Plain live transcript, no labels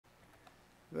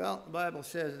Well, the Bible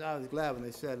says, I was glad when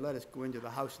they said, let us go into the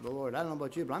house of the Lord. I don't know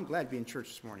about you, but I'm glad to be in church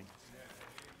this morning.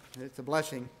 It's a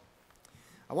blessing.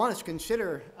 I want us to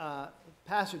consider a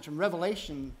passage from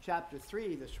Revelation chapter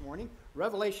 3 this morning.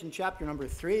 Revelation chapter number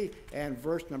 3 and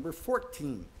verse number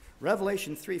 14.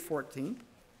 Revelation 3:14.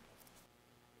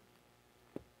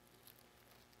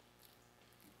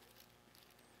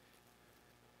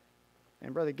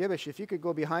 And Brother Gibbish, if you could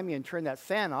go behind me and turn that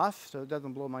fan off so it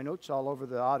doesn't blow my notes all over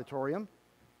the auditorium.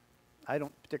 I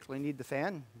don't particularly need the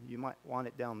fan. You might want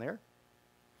it down there.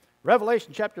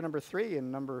 Revelation chapter number 3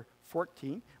 and number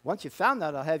 14. Once you've found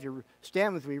that, I'll have you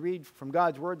stand as we read from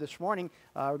God's Word this morning.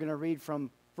 We're going to read from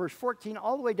verse 14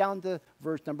 all the way down to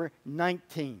verse number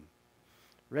 19.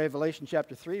 Revelation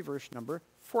chapter 3, verse number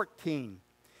 14.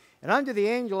 And unto the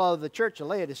angel of the church of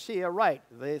Laodicea write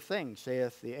the thing,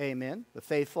 saith the Amen, the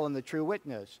faithful and the true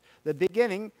witness, the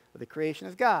beginning of the creation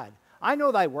of God. I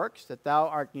know thy works, that thou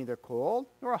art neither cold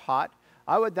nor hot.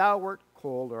 I would thou wert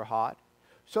cold or hot.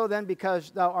 So then,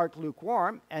 because thou art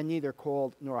lukewarm, and neither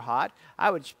cold nor hot, I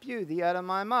would spew thee out of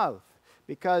my mouth.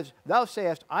 Because thou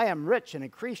sayest, I am rich and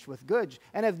increased with goods,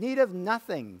 and have need of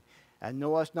nothing. And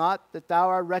knowest not that thou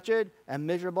art wretched, and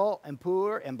miserable, and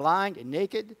poor, and blind, and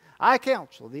naked? I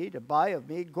counsel thee to buy of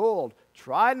me gold,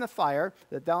 tried in the fire,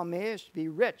 that thou mayest be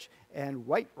rich, and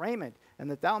white raiment, and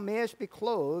that thou mayest be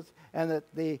clothed, and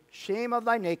that the shame of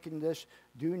thy nakedness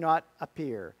do not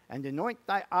appear. And anoint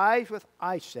thy eyes with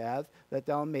eye salve, that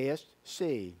thou mayest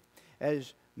see.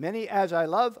 As many as I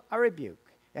love, I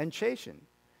rebuke, and chasten.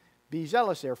 Be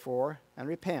zealous, therefore, and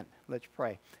repent. Let's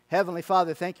pray. Heavenly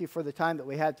Father, thank you for the time that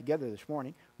we had together this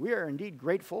morning. We are indeed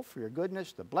grateful for your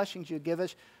goodness, the blessings you give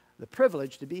us, the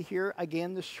privilege to be here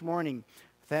again this morning.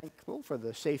 Thankful for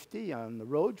the safety on the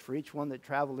road for each one that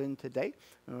traveled in today.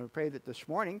 And we pray that this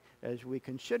morning, as we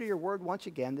consider your word once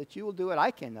again, that you will do what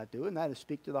I cannot do, and that is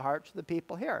speak to the hearts of the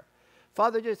people here.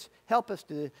 Father, just help us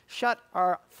to shut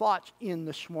our thoughts in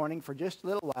this morning for just a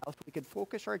little while so we could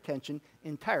focus our attention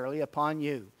entirely upon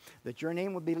you, that your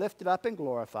name would be lifted up and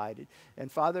glorified. And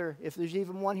Father, if there's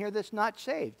even one here that's not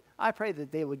saved, I pray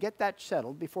that they would get that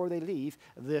settled before they leave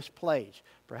this place.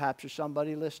 Perhaps there's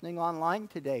somebody listening online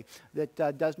today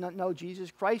that does not know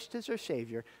Jesus Christ as their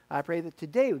Savior. I pray that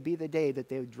today would be the day that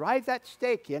they would drive that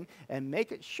stake in and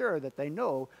make it sure that they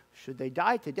know, should they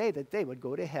die today, that they would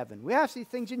go to heaven. We ask these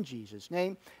things in Jesus'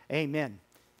 name. Amen.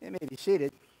 You may be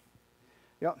seated.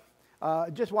 Yep.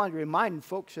 Just wanted to remind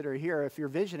folks that are here, if you're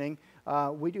visiting,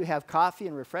 we do have coffee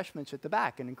and refreshments at the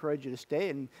back, and encourage you to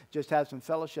stay and just have some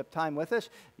fellowship time with us.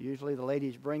 Usually the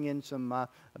ladies bring in some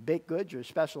baked goods or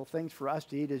special things for us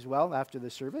to eat as well after the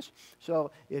service.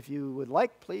 So if you would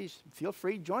like, please feel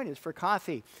free to join us for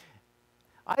coffee.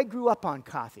 I grew up on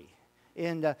coffee.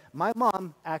 And my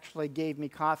mom actually gave me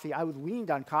coffee. I was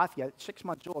weaned on coffee. At 6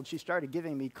 months old, she started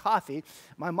giving me coffee.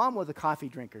 My mom was a coffee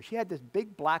drinker. She had this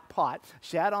big black pot,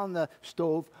 sat on the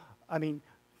stove. I mean,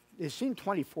 it seemed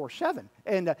 24/7.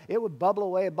 And it would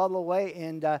bubble away.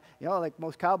 And, you know, like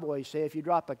most cowboys say, if you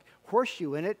drop a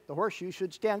horseshoe in it, the horseshoe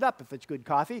should stand up if it's good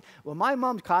coffee. Well, my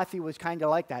mom's coffee was kind of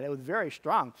like that. It was very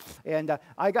strong. And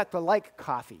I got to like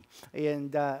coffee.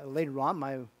 And later on,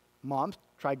 my mom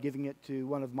tried giving it to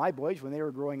one of my boys when they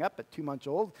were growing up at 2 months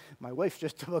old. My wife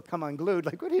just about come unglued,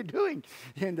 like, what are you doing?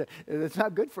 And it's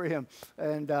not good for him.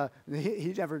 And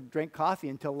he never drank coffee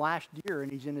until last year,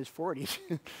 and he's in his 40s.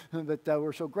 But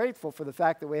we're so grateful for the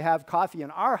fact that we have coffee in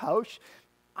our house.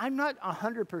 I'm not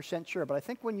 100% sure, but I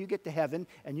think when you get to heaven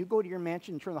and you go to your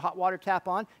mansion and turn the hot water tap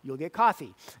on, you'll get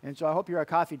coffee. And so I hope you're a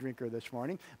coffee drinker this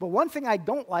morning. But one thing I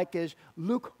don't like is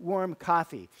lukewarm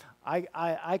coffee.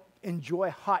 I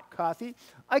enjoy hot coffee.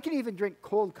 I can even drink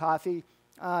cold coffee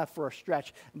for a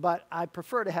stretch, but I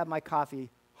prefer to have my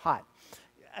coffee hot.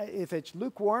 If it's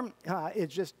lukewarm,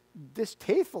 it's just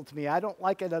distasteful to me. I don't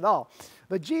like it at all.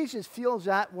 But Jesus feels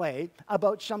that way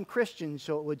about some Christians,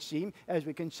 so it would seem, as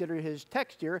we consider his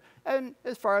text here, and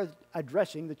as far as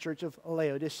addressing the church of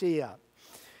Laodicea.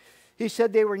 He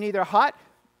said they were neither hot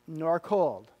nor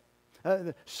cold.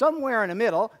 Somewhere in the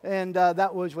middle, and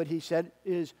that was what he said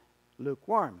is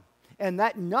lukewarm. And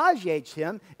that nauseates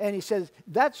him, and he says,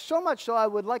 that's so much so I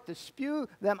would like to spew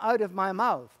them out of my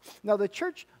mouth. Now, the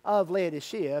church of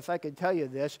Laodicea, if I could tell you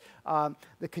this,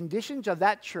 the conditions of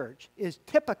that church is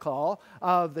typical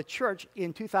of the church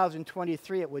in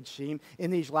 2023, it would seem, in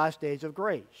these last days of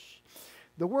grace.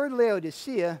 The word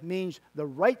Laodicea means the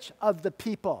rights of the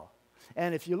people.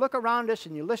 And if you look around us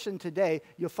and you listen today,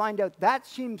 you'll find out that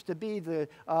seems to be the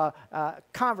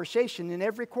conversation in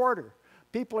every quarter.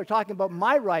 People are talking about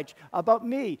my rights, about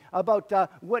me, about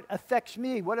what affects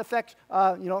me, what affects,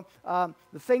 the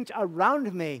things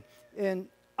around me. And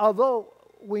although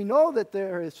we know that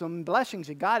there is some blessings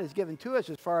that God has given to us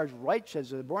as far as rights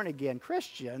as a born-again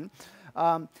Christian.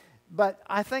 But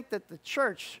I think that the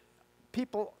church,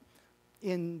 people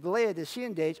in the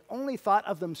Laodicean days, only thought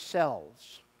of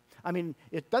themselves. I mean,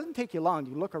 it doesn't take you long.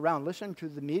 You look around, listen to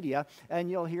the media,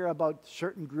 and you'll hear about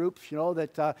certain groups,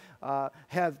 that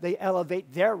they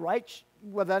elevate their rights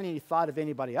without any thought of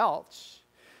anybody else.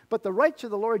 But the rights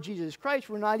of the Lord Jesus Christ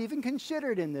were not even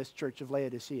considered in this church of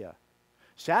Laodicea.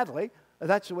 Sadly,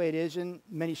 that's the way it is in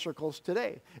many circles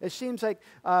today. It seems like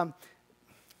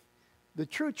the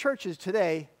true churches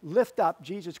today lift up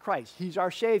Jesus Christ. He's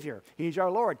our Savior. He's our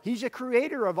Lord. He's the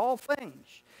creator of all things.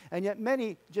 And yet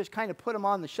many just kind of put him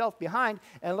on the shelf behind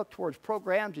and look towards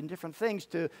programs and different things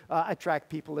to attract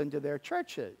people into their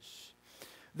churches.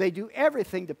 They do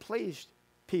everything to please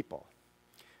people.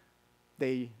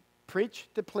 They preach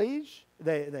to please.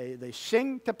 They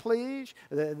sing to please.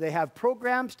 They have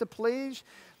programs to please.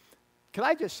 Can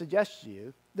I just suggest to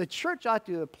you, the church ought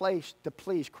to be a place to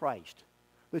please Christ.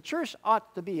 The church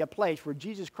ought to be a place where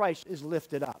Jesus Christ is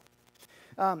lifted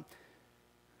up.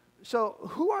 So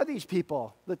who are these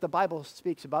people that the Bible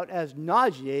speaks about as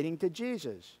nauseating to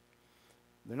Jesus?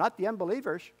 They're not the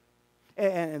unbelievers,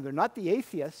 and they're not the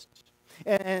atheists,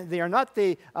 and they are not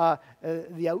the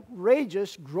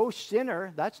outrageous, gross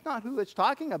sinner. That's not who it's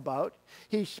talking about.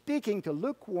 He's speaking to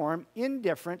lukewarm,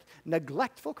 indifferent,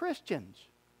 neglectful Christians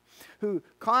who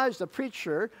cause the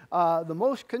preacher the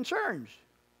most concerns.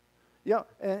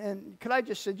 And could I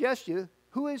just suggest to you,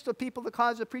 who is the people that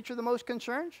cause the preacher the most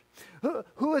concerns?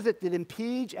 Who is it that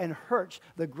impedes and hurts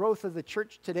the growth of the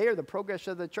church today or the progress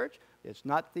of the church? It's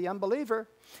not the unbeliever,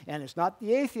 and it's not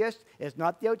the atheist, it's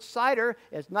not the outsider,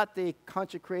 it's not the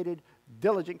consecrated,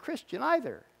 diligent Christian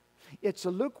either. It's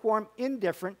a lukewarm,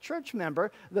 indifferent church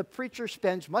member. The preacher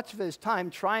spends much of his time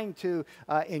trying to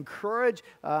encourage,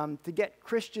 to get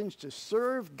Christians to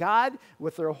serve God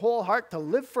with their whole heart, to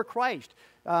live for Christ,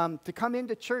 to come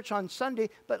into church on Sunday,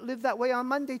 but live that way on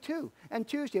Monday too, and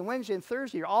Tuesday, and Wednesday, and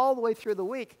Thursday, all the way through the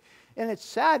week. And it's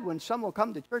sad when some will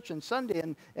come to church on Sunday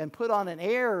and put on an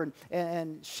air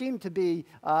and seem to be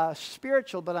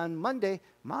spiritual, but on Monday,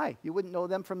 you wouldn't know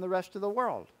them from the rest of the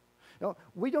world.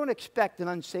 We don't expect an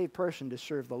unsaved person to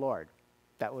serve the Lord.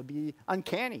 That would be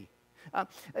uncanny.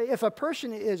 If a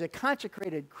person is a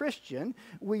consecrated Christian,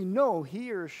 we know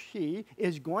he or she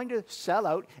is going to sell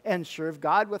out and serve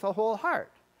God with a whole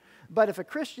heart. But if a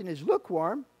Christian is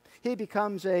lukewarm, he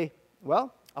becomes a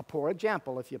poor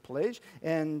example, if you please.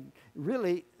 And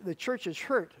really, the church is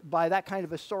hurt by that kind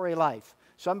of a sorry life.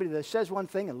 Somebody that says one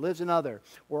thing and lives another,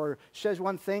 or says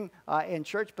one thing in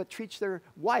church but treats their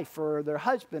wife or their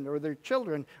husband or their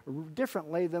children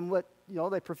differently than what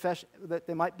they profess that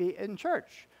they might be in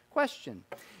church. Question: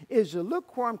 is a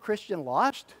lukewarm Christian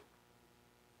lost?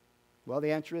 Well,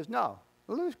 the answer is no.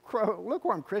 A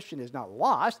lukewarm Christian is not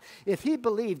lost. If he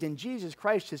believed in Jesus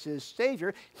Christ as his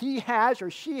Savior, he has or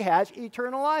she has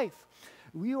eternal life.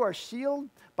 You are sealed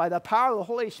by the power of the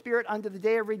Holy Spirit unto the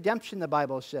day of redemption, the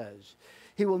Bible says.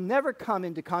 He will never come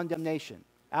into condemnation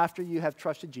after you have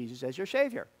trusted Jesus as your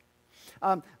Savior.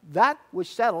 That was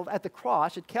settled at the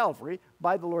cross at Calvary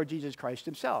by the Lord Jesus Christ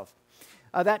himself.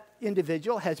 That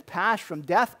individual has passed from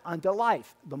death unto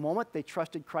life the moment they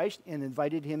trusted Christ and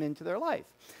invited him into their life.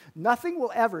 Nothing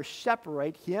will ever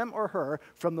separate him or her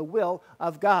from the will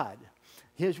of God.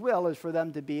 His will is for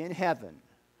them to be in heaven.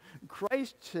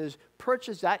 Christ has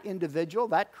purchased that individual,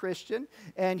 that Christian,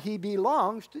 and he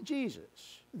belongs to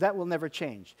Jesus. That will never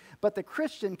change. But the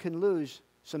Christian can lose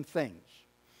some things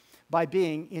by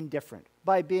being indifferent,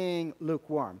 by being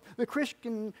lukewarm. The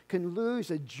Christian can lose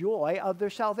the joy of their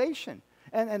salvation.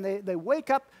 And they wake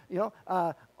up,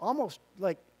 almost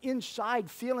like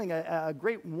inside feeling a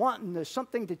great wantonness,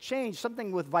 something to change,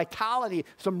 something with vitality,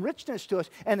 some richness to us,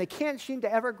 and they can't seem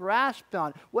to ever grasp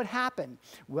on what happened.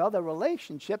 Well, the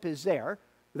relationship is there.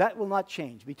 That will not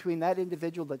change between that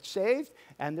individual that's saved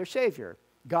and their Savior.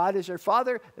 God is their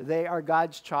Father. They are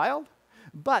God's child.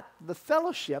 But the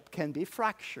fellowship can be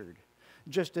fractured,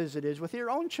 just as it is with your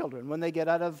own children. When they get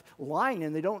out of line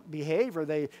and they don't behave, or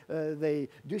they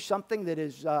do something that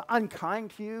is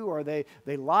unkind to you, or they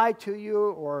lie to you,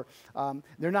 or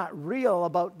they're not real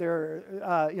about their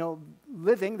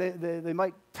living. They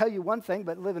might tell you one thing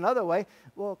but live another way.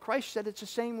 Well, Christ said it's the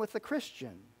same with the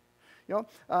Christian.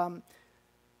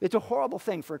 It's a horrible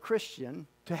thing for a Christian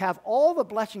to have all the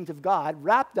blessings of God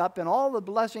wrapped up in all the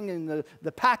blessing and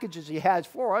the packages he has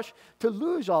for us, to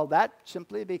lose all that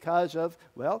simply because of,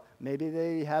 maybe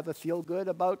they have a feel-good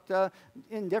about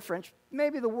indifference.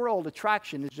 Maybe the world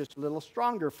attraction is just a little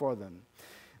stronger for them.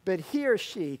 But he or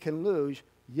she can lose,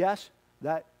 yes,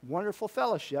 that wonderful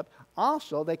fellowship.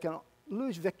 Also, they can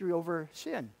lose victory over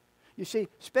sin. You see,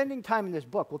 spending time in this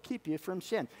book will keep you from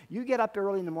sin. You get up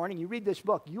early in the morning, you read this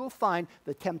book, you'll find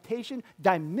the temptation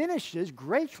diminishes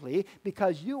greatly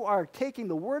because you are taking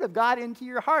the Word of God into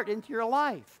your heart, into your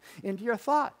life, into your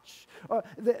thoughts.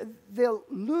 They'll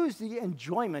lose the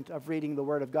enjoyment of reading the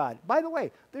Word of God. By the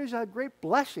way, there's a great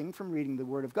blessing from reading the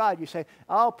Word of God. You say,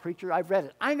 oh, preacher, I've read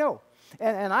it. I know.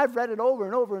 And I've read it over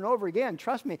and over and over again.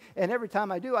 Trust me. And every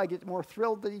time I do, I get more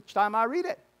thrilled each time I read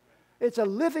it. It's a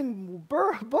living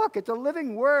book. It's a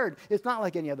living word. It's not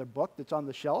like any other book that's on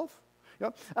the shelf.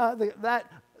 You know, that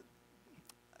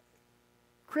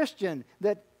Christian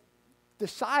that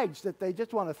decides that they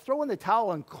just want to throw in the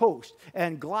towel and coast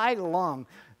and glide along,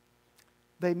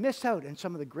 they miss out on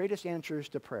some of the greatest answers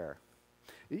to prayer.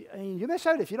 You miss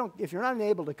out if you're not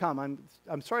able to come.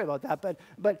 I'm sorry about that,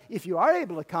 but if you are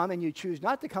able to come and you choose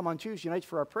not to come on Tuesday nights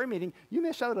for our prayer meeting, you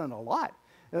miss out on a lot.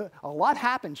 A lot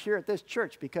happens here at this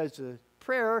church because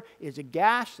prayer is a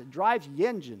gas that drives the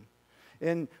engine.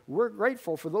 And we're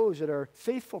grateful for those that are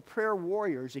faithful prayer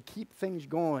warriors that keep things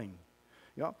going.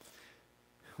 You know?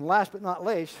 Last but not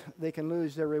least, they can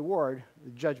lose their reward.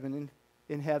 The judgment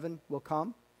in heaven will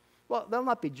come. Well, they'll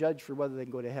not be judged for whether they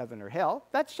can go to heaven or hell.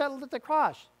 That's settled at the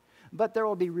cross. But there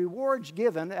will be rewards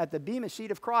given at the bema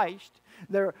seat of Christ.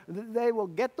 They will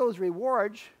get those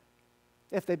rewards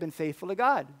if they've been faithful to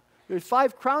God. There's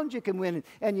 5 crowns you can win,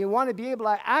 and you want to be able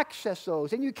to access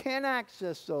those, and you can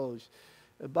access those.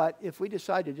 But if we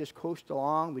decide to just coast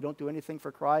along, we don't do anything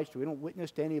for Christ, we don't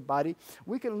witness to anybody,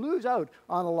 we can lose out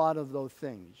on a lot of those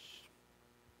things.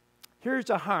 Here's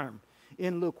a harm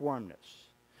in lukewarmness.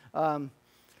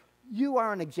 You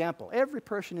are an example. Every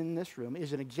person in this room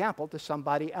is an example to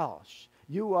somebody else.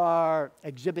 You are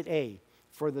exhibit A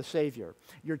for the Savior.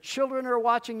 Your children are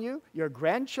watching you, your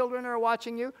grandchildren are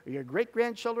watching you, or your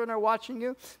great-grandchildren are watching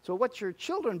you. So what your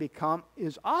children become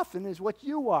is often what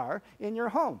you are in your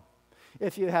home.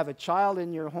 If you have a child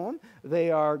in your home, they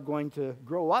are going to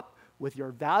grow up with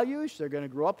your values, they're going to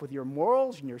grow up with your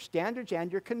morals and your standards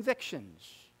and your convictions.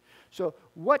 So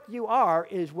what you are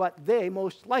is what they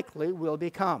most likely will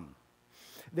become.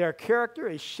 Their character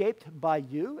is shaped by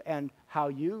you and how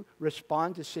you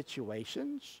respond to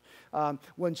situations.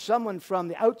 When someone from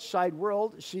the outside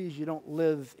world sees you don't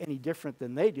live any different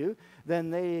than they do, then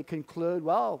they conclude,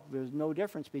 well, there's no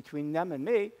difference between them and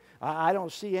me. I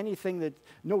don't see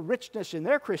no richness in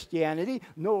their Christianity,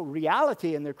 no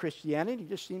reality in their Christianity. It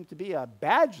just seems to be a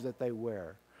badge that they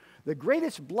wear. The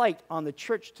greatest blight on the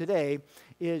church today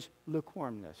is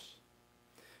lukewarmness.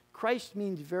 Christ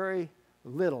means very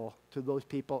little to those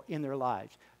people in their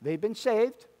lives. They've been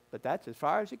saved, but that's as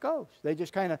far as it goes. They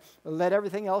just kind of let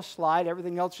everything else slide,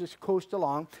 everything else just coast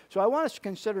along. So I want us to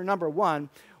consider, number one,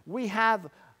 we have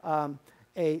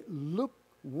a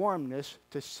lukewarmness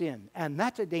to sin, and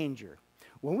that's a danger.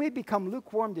 When we become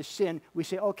lukewarm to sin, we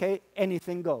say, okay,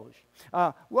 anything goes.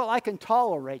 Well, I can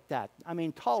tolerate that. I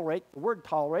mean, the word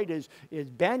tolerate is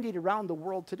bandied around the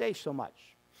world today so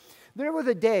much. There was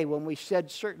a day when we said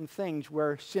certain things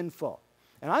were sinful.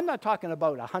 And I'm not talking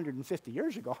about 150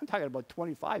 years ago. I'm talking about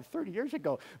 25, 30 years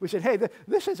ago. We said, hey,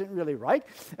 this isn't really right.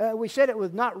 We said it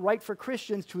was not right for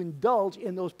Christians to indulge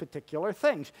in those particular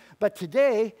things. But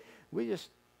today, we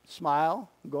just smile,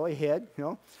 go ahead. You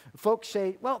know, folks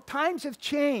say, well, times have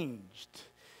changed.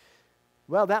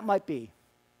 Well, that might be.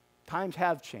 Times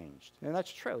have changed, and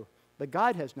that's true. But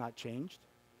God has not changed.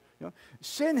 You know,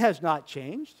 sin has not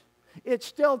changed. It's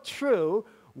still true.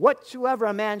 Whatsoever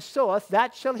a man soweth,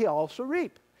 that shall he also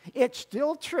reap. It's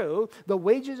still true. The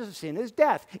wages of sin is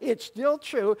death. It's still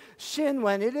true. Sin,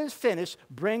 when it is finished,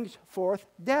 brings forth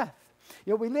death.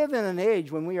 You know, we live in an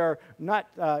age when we are not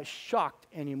shocked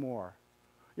anymore.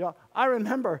 You know, I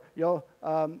remember,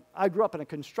 I grew up on a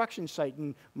construction site,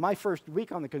 and my first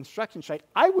week on the construction site,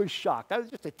 I was shocked. I was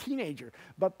just a teenager,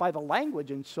 but by the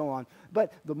language and so on.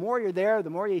 But the more you're there, the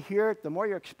more you hear it, the more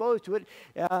you're exposed to it,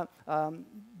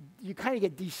 you kind of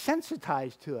get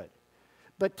desensitized to it.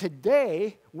 But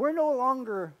today, we're no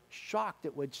longer shocked,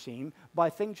 it would seem, by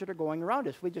things that are going around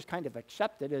us. We just kind of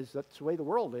accept it as that's the way the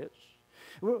world is.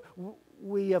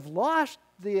 We have lost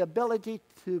the ability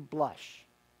to blush.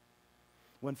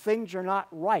 When things are not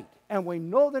right, and we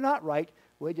know they're not right,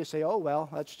 we just say, oh, well,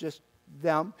 that's just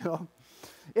them. You know?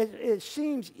 It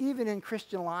seems even in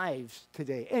Christian lives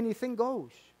today, anything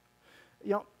goes.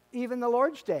 You know, even the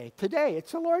Lord's Day. Today,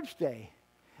 it's the Lord's Day.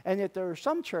 And yet there are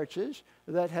some churches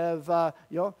that have, kind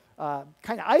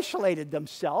of isolated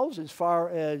themselves as far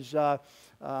as, what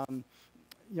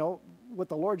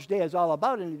the Lord's Day is all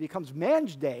about, and it becomes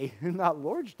man's day, not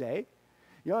Lord's Day.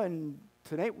 You know, and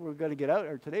tonight we're going to get out,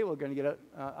 or today we're going to get out.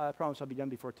 I promise I'll be done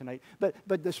before tonight.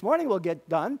 But this morning we'll get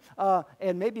done,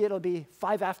 and maybe it'll be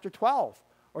 5 after 12,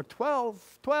 or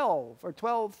 12:12, or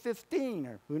 12:15,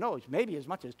 or who knows, maybe as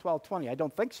much as 12:20. I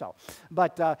don't think so.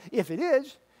 But if it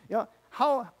is,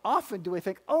 how often do we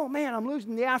think, oh man, I'm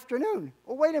losing the afternoon?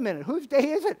 Well, wait a minute, whose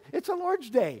day is it? It's the Lord's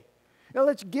day.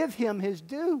 Let's give him his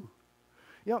due.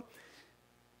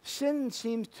 Sin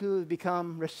seems to have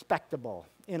become respectable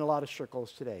in a lot of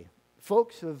circles today.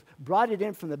 Folks have brought it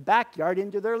in from the backyard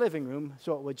into their living room,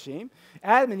 so it would seem.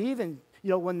 Adam and Eve,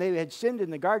 when they had sinned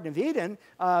in the Garden of Eden,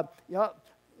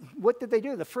 what did they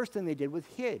do? The first thing they did was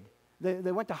hid.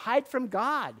 They went to hide from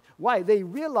God. Why? They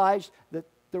realized that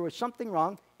there was something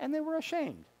wrong, and they were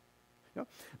ashamed.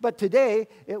 But today,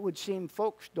 it would seem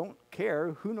folks don't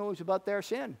care who knows about their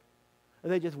sin.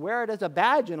 They just wear it as a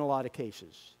badge in a lot of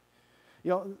cases.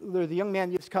 There's a young man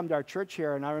who used to come to our church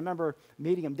here, and I remember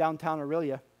meeting him downtown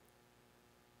Orillia.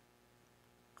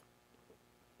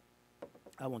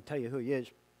 I won't tell you who he is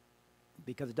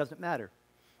because it doesn't matter.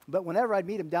 But whenever I'd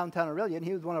meet him downtown Orillia, and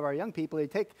he was one of our young people,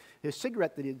 he'd take his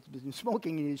cigarette that he'd been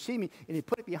smoking, and he'd see me, and he'd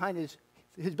put it behind his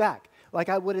back, like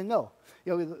I wouldn't know.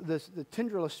 The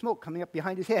tendril of smoke coming up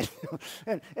behind his head.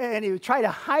 and he would try to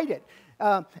hide it.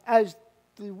 As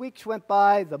the weeks went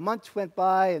by, the months went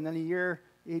by, and then a year,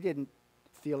 he didn't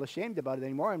feel ashamed about it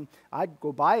anymore. And I'd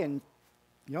go by, and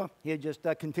he'd just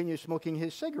continue smoking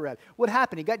his cigarette. What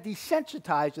happened? He got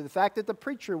desensitized to the fact that the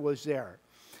preacher was there.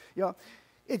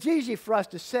 It's easy for us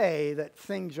to say that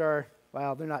things are,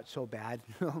 well, they're not so bad.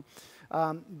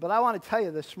 But I want to tell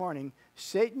you this morning,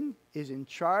 Satan is in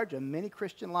charge of many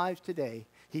Christian lives today.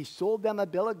 He sold them a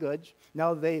bill of goods.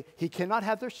 Now, he cannot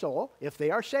have their soul. If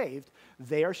they are saved,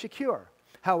 they are secure.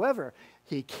 However,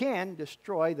 he can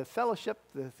destroy the fellowship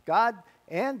with God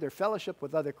and their fellowship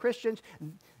with other Christians.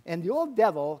 And the old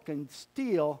devil can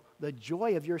steal the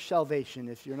joy of your salvation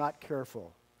if you're not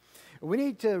careful. We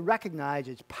need to recognize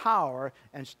its power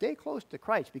and stay close to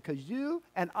Christ, because you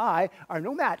and I are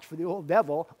no match for the old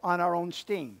devil on our own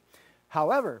steam.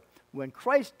 However, when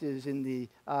Christ is in the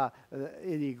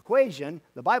equation,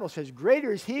 the Bible says,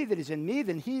 greater is he that is in me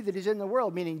than he that is in the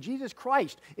world, meaning Jesus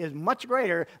Christ is much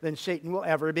greater than Satan will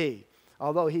ever be.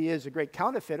 Although he is a great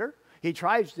counterfeiter, he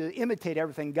tries to imitate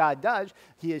everything God does,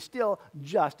 he is still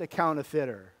just a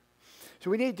counterfeiter. So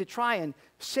we need to try and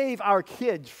save our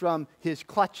kids from his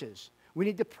clutches. We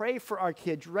need to pray for our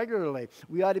kids regularly.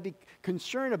 We ought to be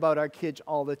concerned about our kids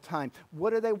all the time.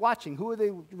 What are they watching? Who are they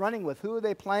running with? Who are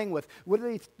they playing with? What are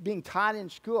they being taught in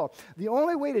school? The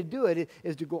only way to do it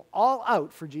is to go all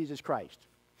out for Jesus Christ.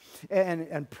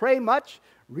 And pray much,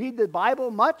 read the Bible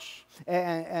much,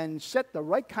 and set the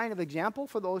right kind of example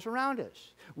for those around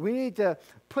us. We need to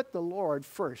put the Lord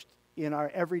first in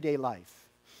our everyday life.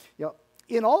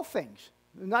 In all things,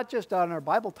 not just on our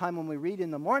Bible time when we read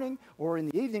in the morning or in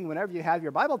the evening whenever you have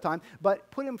your Bible time,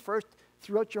 but put him first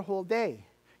throughout your whole day.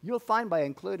 You'll find by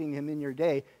including him in your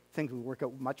day, things will work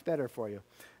out much better for you.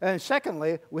 And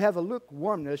secondly, we have a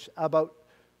lukewarmness about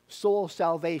soul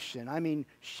salvation. I mean,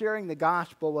 sharing the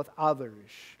gospel with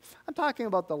others. I'm talking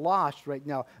about the lost right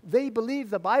now. They believe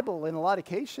the Bible in a lot of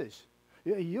cases.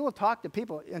 You will talk to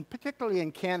people, and particularly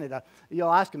in Canada,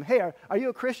 you'll ask them, hey, are you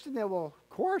a Christian? They will, of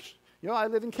course. I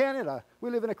live in Canada. We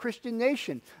live in a Christian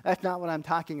nation. That's not what I'm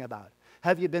talking about.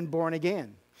 Have you been born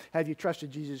again? Have you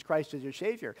trusted Jesus Christ as your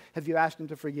Savior? Have you asked him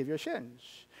to forgive your sins?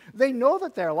 They know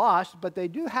that they're lost, but they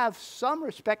do have some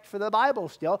respect for the Bible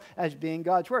still as being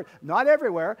God's Word. Not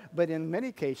everywhere, but in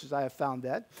many cases I have found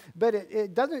that. But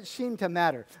it doesn't seem to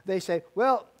matter. They say,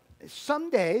 well,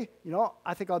 someday,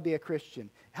 I think I'll be a Christian.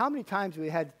 How many times have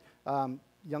we had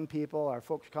young people, our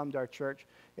folks come to our church,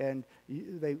 and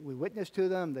we witnessed to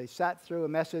them, they sat through a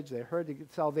message, they heard the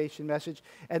salvation message,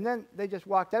 and then they just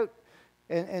walked out,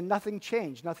 and nothing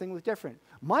changed, nothing was different.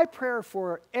 My prayer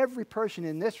for every person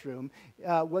in this room,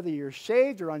 whether you're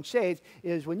saved or unsaved,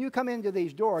 is when you come into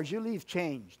these doors, you leave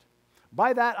changed.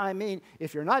 By that I mean,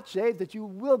 if you're not saved, that you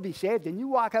will be saved, and you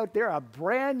walk out there a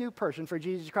brand new person for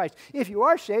Jesus Christ. If you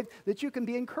are saved, that you can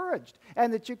be encouraged,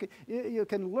 and that you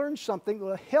can learn something that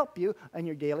will help you in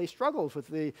your daily struggles with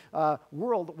the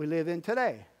world that we live in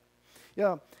today.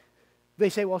 They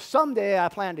say, well, someday I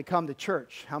plan to come to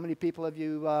church. How many people have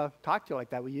you talked to like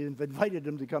that, where you've invited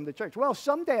them to come to church? Well,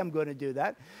 someday I'm going to do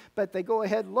that. But they go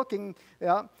ahead looking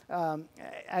at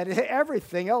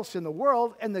everything else in the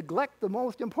world and neglect the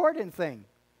most important thing.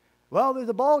 Well, there's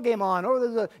a ball game on,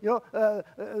 or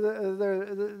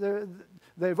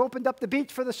they've opened up the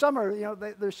beach for the summer.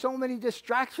 There's so many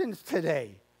distractions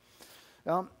today.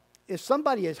 If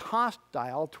somebody is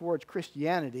hostile towards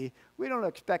Christianity, we don't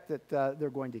expect that they're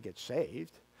going to get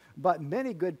saved. But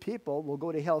many good people will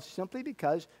go to hell simply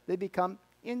because they become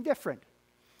indifferent.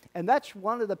 And that's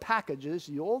one of the packages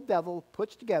the old devil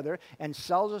puts together and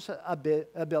sells us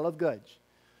a bill of goods.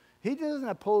 He doesn't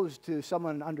oppose to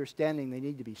someone understanding they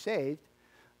need to be saved,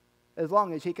 as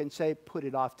long as he can say, put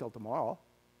it off till tomorrow.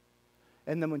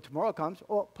 And then when tomorrow comes,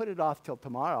 oh, put it off till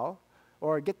tomorrow.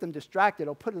 Or get them distracted,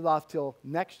 or put it off till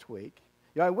next week.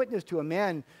 I witnessed to a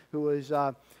man who was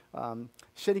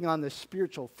sitting on the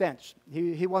spiritual fence.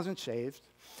 He wasn't saved.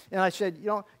 And I said,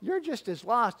 you're just as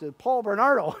lost as Paul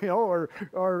Bernardo,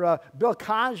 or Bill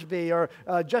Cosby, or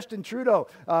Justin Trudeau.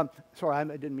 Sorry, I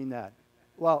didn't mean that.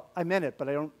 Well, I meant it, but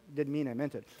didn't mean I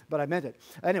meant it. But I meant it.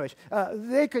 Anyways,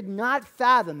 they could not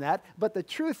fathom that. But the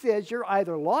truth is, you're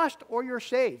either lost or you're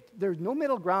saved. There's no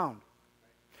middle ground.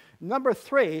 Number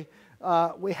 3,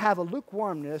 we have a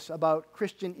lukewarmness about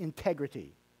Christian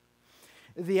integrity.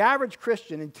 The average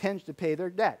Christian intends to pay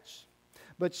their debts,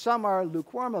 but some are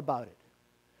lukewarm about it.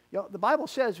 The Bible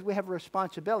says we have a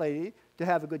responsibility to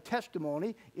have a good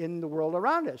testimony in the world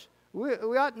around us. We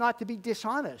ought not to be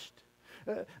dishonest.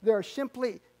 There are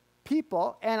simply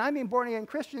people, and I mean born-again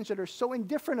Christians, that are so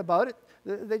indifferent about it,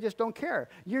 they just don't care.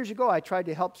 Years ago, I tried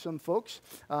to help some folks.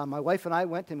 My wife and I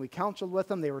went and we counseled with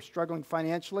them. They were struggling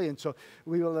financially, and so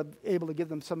we were able to give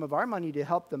them some of our money to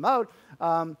help them out.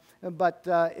 But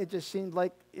it just seemed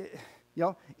like,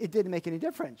 it didn't make any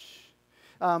difference.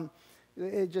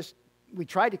 We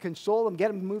tried to console them, get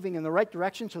them moving in the right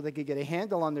direction so they could get a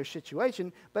handle on their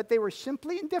situation, but they were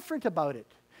simply indifferent about it.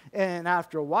 And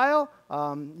after a while,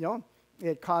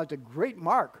 it caused a great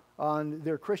mark on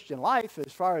their Christian life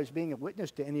as far as being a witness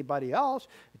to anybody else,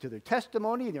 to their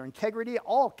testimony, their integrity,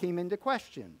 all came into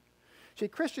question. See,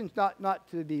 Christians not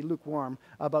to be lukewarm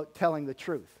about telling the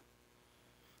truth.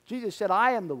 Jesus said,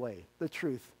 I am the way, the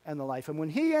truth, and the life. And when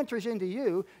he enters into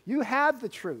you, you have the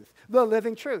truth, the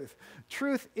living truth.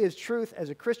 Truth is truth, as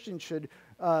a Christian should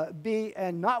be,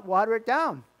 and not water it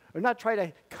down. Or not try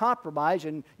to compromise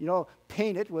and,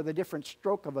 paint it with a different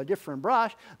stroke of a different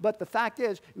brush. But the fact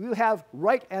is, you have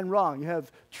right and wrong. You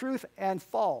have truth and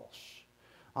false.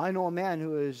 I know a man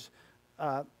who is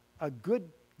a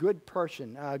good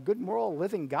person, a good moral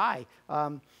living guy,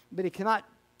 but he cannot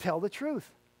tell the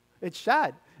truth. It's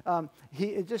sad.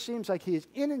 It just seems like he is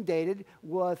inundated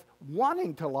with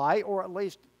wanting to lie, or at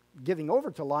least giving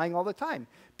over to lying all the time.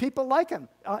 People like him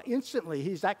instantly.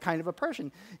 He's that kind of a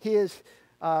person. He is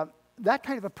that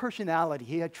kind of a personality.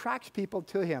 He attracts people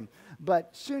to him.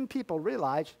 But soon people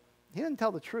realize he didn't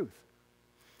tell the truth.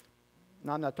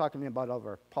 Now, I'm not talking about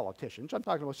other politicians. I'm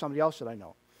talking about somebody else that I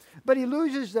know. But he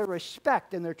loses their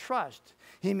respect and their trust.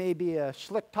 He may be a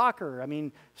slick talker. I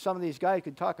mean, some of these guys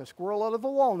could talk a squirrel out of a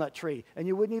walnut tree, and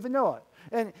you wouldn't even know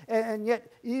it. And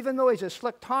yet, even though he's a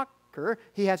slick talker,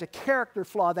 he has a character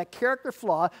flaw,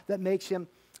 that makes him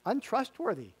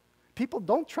untrustworthy. People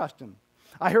don't trust him.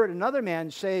 I heard another man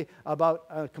say about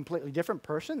a completely different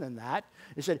person than that.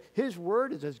 He said, his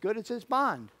word is as good as his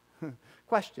bond.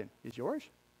 Question, is yours?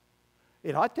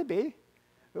 It ought to be.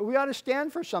 We ought to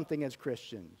stand for something as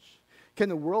Christians. Can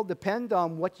the world depend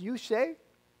on what you say?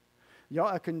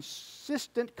 A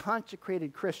consistent,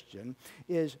 consecrated Christian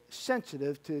is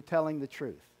sensitive to telling the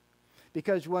truth.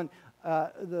 Because when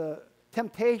the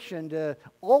temptation to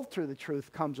alter the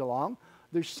truth comes along,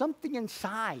 there's something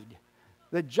inside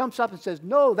that jumps up and says,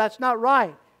 no, that's not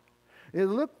right. A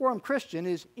lukewarm Christian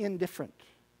is indifferent.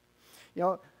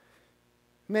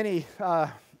 Many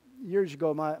years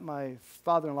ago, my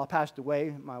father-in-law passed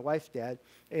away, my wife's dad,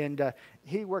 and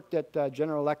he worked at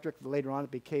General Electric. Later on,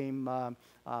 it became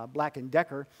Black &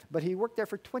 Decker, but he worked there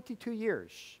for 22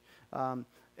 years.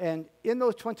 And in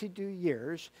those 22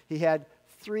 years, he had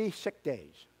 3 sick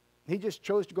days. He just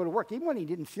chose to go to work, even when he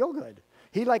didn't feel good.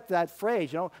 He liked that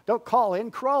phrase, don't call in,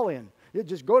 crawl in. You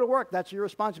just go to work. That's your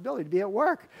responsibility, to be at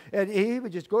work. And he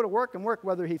would just go to work and work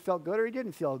whether he felt good or he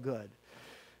didn't feel good.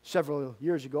 Several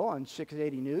years ago on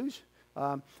 680 News,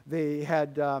 they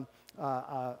had a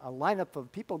lineup of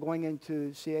people going in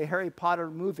to see a Harry Potter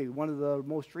movie, one of the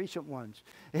most recent ones.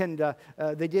 And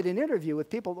they did an interview with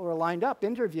people that were lined up,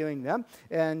 interviewing them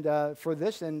and for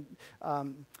this. And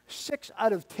 6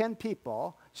 out of 10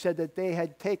 people said that they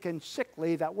had taken sick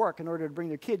leave at work in order to bring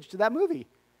their kids to that movie.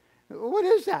 What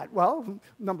is that? Well,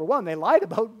 number one, they lied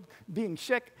about being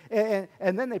sick, and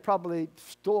then they probably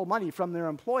stole money from their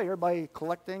employer by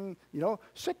collecting,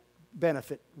 sick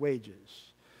benefit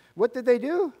wages. What did they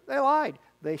do? They lied.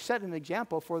 They set an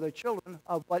example for their children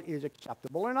of what is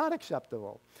acceptable or not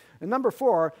acceptable. And number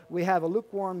 4, we have a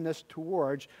lukewarmness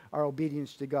towards our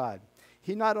obedience to God.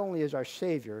 He not only is our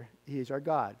Savior, He is our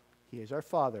God. He is our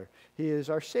Father. He is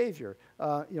our Savior.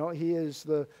 He is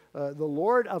the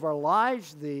Lord of our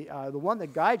lives, the one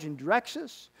that guides and directs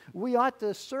us. We ought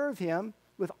to serve Him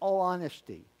with all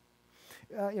honesty.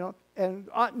 And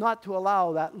ought not to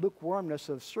allow that lukewarmness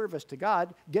of service to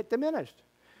God get diminished.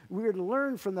 We are to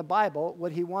learn from the Bible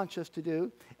what He wants us to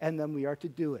do, and then we are to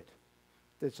do it.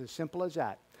 It's as simple as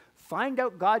that. Find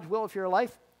out God's will for your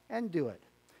life and do it.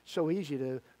 So easy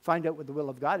to find out what the will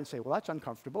of God and say, well, that's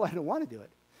uncomfortable. I don't want to do it.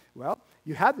 Well,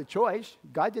 you have the choice.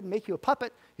 God didn't make you a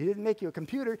puppet. He didn't make you a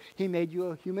computer. He made you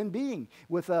a human being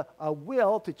with a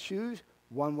will to choose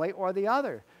one way or the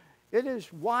other. It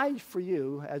is wise for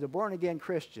you as a born-again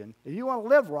Christian, if you want to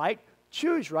live right,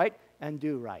 choose right, and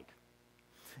do right.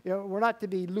 We're not to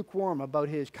be lukewarm about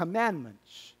His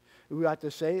commandments. We ought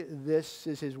to say, this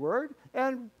is His word,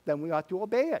 and then we ought to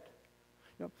obey it.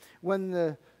 When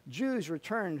the Jews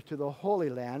returned to the Holy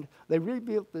Land, they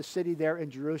rebuilt the city there in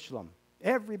Jerusalem.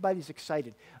 Everybody's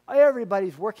excited.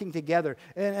 Everybody's working together.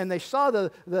 And they saw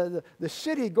the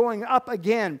city going up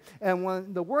again. And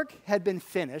when the work had been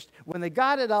finished, when they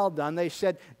got it all done, they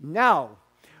said, now,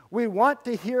 we want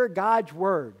to hear God's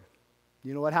word.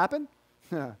 You know what happened?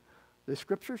 The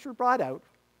scriptures were brought out,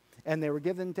 and they were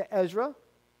given to Ezra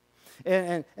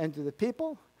and to the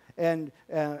people. And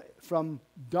from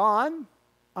dawn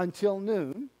until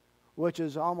noon, which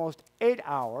is almost 8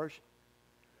 hours,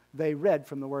 they read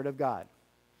from the Word of God.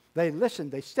 They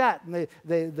listened, they sat, and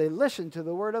they listened to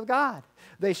the Word of God.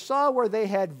 They saw where they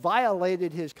had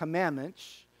violated His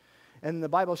commandments, and the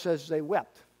Bible says they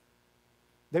wept.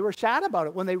 They were sad about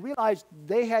it when they realized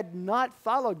they had not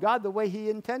followed God the way He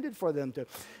intended for them to.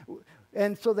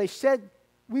 And so they said,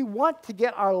 we want to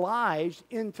get our lives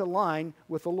into line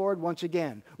with the Lord once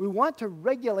again. We want to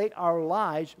regulate our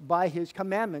lives by His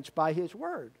commandments, by His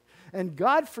Word. And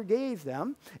God forgave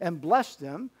them and blessed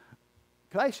them.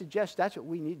 Could I suggest that's what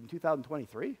we need in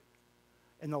 2023?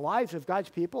 In the lives of God's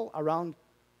people around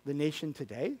the nation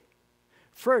today?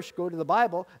 First, go to the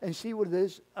Bible and see what it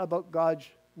is about God's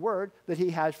Word that He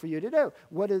has for you to do.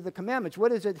 What are the commandments?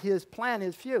 What is it His plan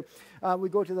is for you? We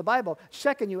go to the Bible.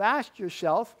 Second, you ask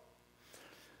yourself,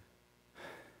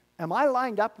 am I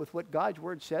lined up with what God's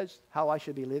Word says, how I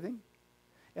should be living?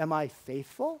 Am I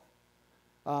faithful?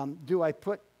 Do I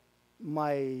put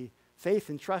my faith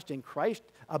and trust in Christ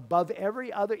above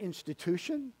every other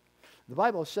institution? The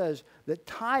Bible says that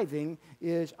tithing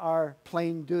is our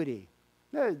plain duty.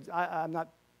 I'm not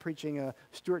preaching a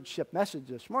stewardship message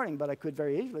this morning, but I could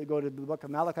very easily go to the book of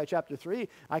Malachi chapter 3.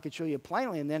 I could show you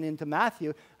plainly, and then into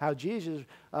Matthew, how Jesus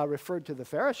referred to the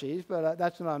Pharisees, but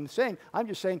that's not what I'm saying. I'm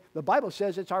just saying the Bible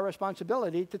says it's our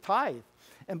responsibility to tithe.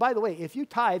 And by the way, if you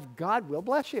tithe, God will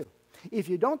bless you. If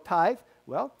you don't tithe,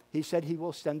 well, He said He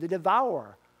will send a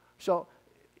devourer. So,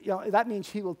 that means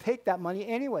He will take that money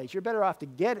anyways. You're better off to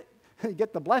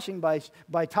get the blessing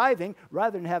by tithing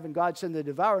rather than having God send the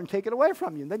devourer and take it away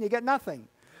from you. And then you get nothing.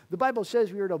 The Bible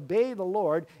says we are to obey the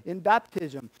Lord in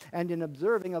baptism and in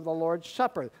observing of the Lord's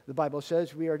Supper. The Bible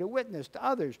says we are to witness to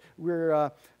others.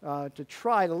 We're to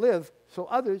try to live so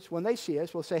others, when they see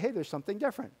us, will say, hey, there's something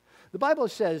different. The Bible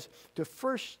says to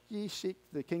first ye seek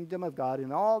the kingdom of God,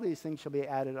 and all these things shall be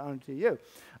added unto you.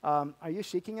 Are you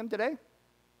seeking Him today?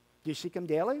 Do you seek Him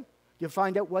daily? Do you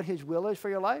find out what His will is for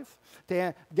your life?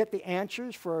 To get the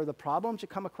answers for the problems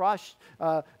that come across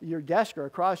your desk or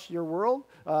across your world,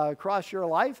 across your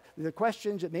life, the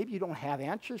questions that maybe you don't have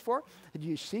answers for? Do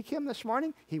you seek Him this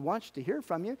morning? He wants to hear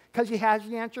from you because He has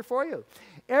the answer for you.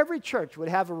 Every church would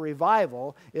have a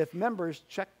revival if members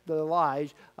checked their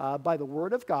lives by the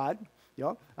Word of God,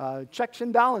 checks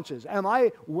and balances. Am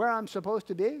I where I'm supposed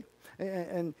to be?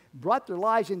 And brought their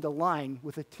lives into line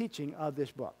with the teaching of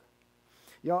this book.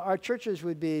 Our churches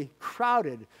would be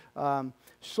crowded.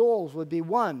 Souls would be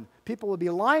won. People would be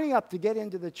lining up to get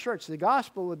into the church. The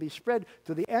gospel would be spread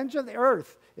to the ends of the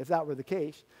earth, if that were the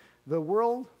case. The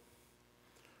world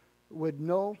would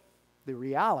know the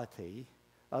reality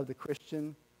of the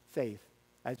Christian faith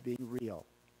as being real,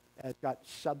 as got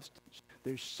substance.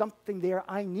 There's something there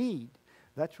I need.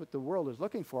 That's what the world is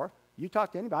looking for. You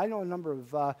talk to anybody. I know a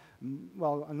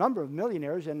number of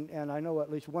millionaires, and I know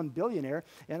at least one billionaire,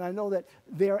 and I know that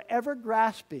they're ever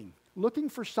grasping, looking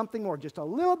for something more, just a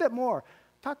little bit more.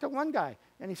 Talk to one guy,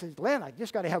 and he says, Len, I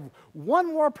just got to have one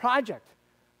more project.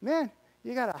 Man,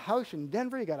 you got a house in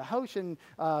Denver, you got a house in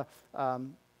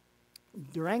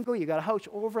Durango, you got a house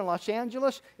over in Los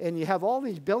Angeles, and you have all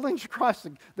these buildings across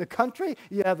the country.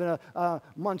 You have a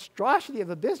monstrosity of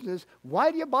a business. Why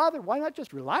do you bother? Why not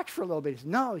just relax for a little bit? He said,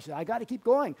 no, he said, I got to keep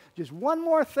going. Just one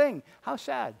more thing. How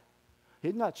sad.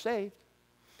 He's not saved.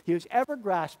 He was ever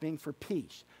grasping for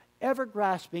peace, ever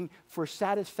grasping for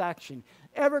satisfaction,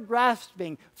 ever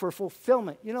grasping for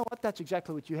fulfillment. You know what? That's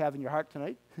exactly what you have in your heart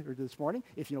tonight or this morning,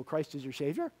 if you know Christ is your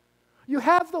Savior. You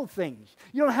have those things.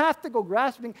 You don't have to go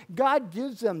grasping. God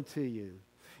gives them to you.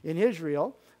 In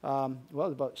Israel,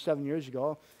 about 7 years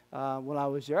ago, when I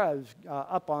was there, I was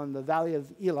up on the Valley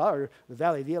of Elah, or the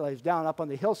Valley of Elah is down up on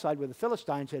the hillside where the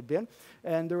Philistines had been,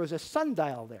 and there was a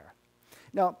sundial there.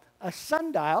 Now, a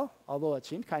sundial, although it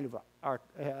seems kind of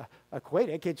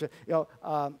aquatic, it's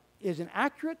is an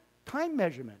accurate time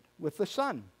measurement with the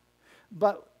sun.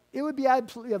 But it would be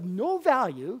absolutely of no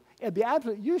value, it would be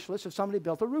absolutely useless if somebody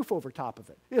built a roof over top of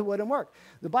it. It wouldn't work.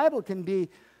 The Bible can be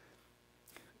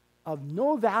of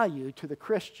no value to the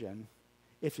Christian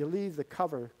if you leave the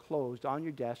cover closed on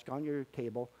your desk, on your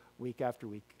table, week after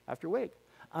week after week.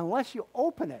 Unless you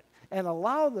open it and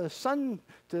allow the sun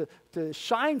to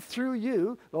shine through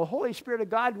you, the Holy Spirit of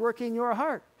God working in your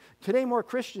heart. Today, more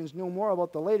Christians know more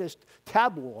about the latest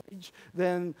tabloids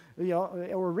than,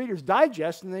 or Reader's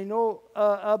Digest than they know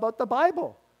about the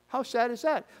Bible. How sad is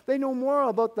that? They know more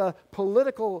about the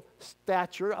political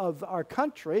stature of our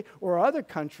country or other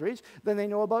countries than they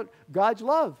know about God's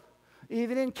love.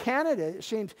 Even in Canada, it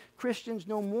seems Christians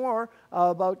know more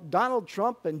about Donald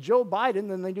Trump and Joe Biden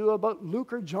than they do about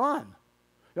Luke or John.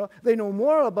 They know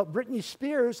more about Britney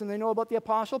Spears than they know about the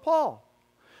Apostle Paul.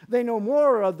 They know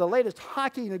more of the latest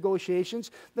hockey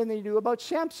negotiations than they do about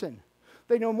Samson.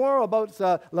 They know more about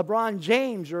LeBron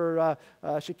James or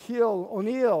Shaquille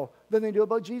O'Neal than they do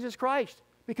about Jesus Christ,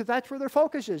 because that's where their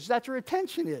focus is. That's where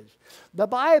attention is. The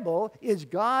Bible is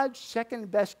God's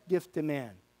second best gift to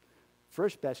man.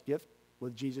 First best gift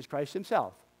was Jesus Christ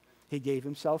himself. He gave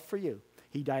himself for you.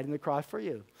 He died on the cross for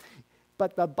you.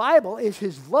 But the Bible is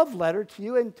his love letter to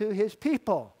you and to his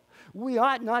people. We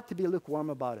ought not to be lukewarm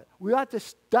about it. We ought to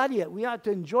study it. We ought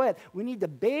to enjoy it. We need to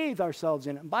bathe ourselves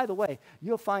in it. And by the way,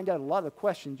 you'll find out a lot of the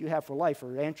questions you have for life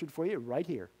are answered for you right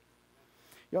here.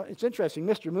 It's interesting.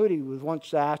 Mr. Moody was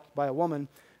once asked by a woman,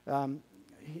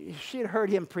 she had heard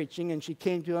him preaching, and she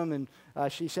came to him,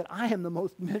 and she said, I am the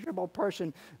most miserable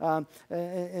person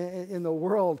in the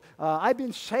world. I've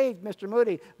been saved, Mr.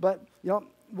 Moody, but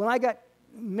when I got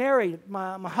married,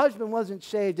 my husband wasn't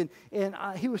saved, and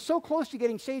he was so close to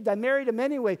getting saved, I married him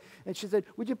anyway. And she said,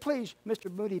 would you please, Mr.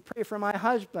 Moody, pray for my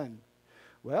husband?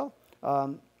 Well,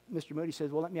 Mr. Moody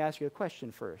says, well, let me ask you a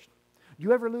question first. Do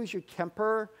you ever lose your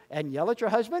temper and yell at your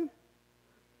husband?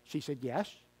 She said, yes.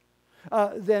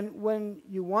 Then when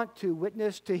you want to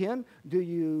witness to him, do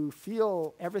you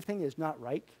feel everything is not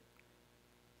right?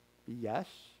 Yes.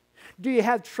 Do you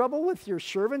have trouble with your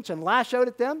servants and lash out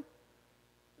at them?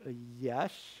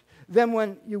 Yes. Then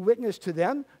when you witness to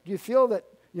them, do you feel that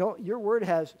your word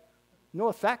has no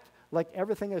effect, like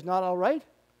everything is not all right?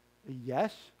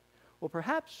 Yes. Well,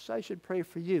 perhaps I should pray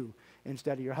for you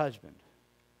instead of your husband.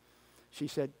 She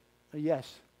said,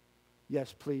 yes.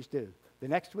 Yes, please do. The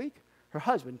next week, her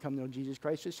husband come to know Jesus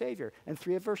Christ as Savior, and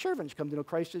 3 of her servants come to know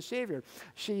Christ as Savior.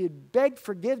 She begged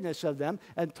forgiveness of them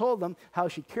and told them how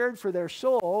she cared for their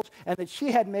souls and that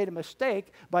she had made a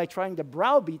mistake by trying to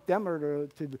browbeat them or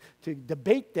to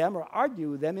debate them or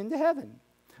argue them into heaven.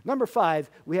 Number 5,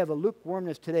 we have a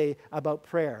lukewarmness today about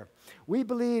prayer. We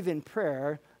believe in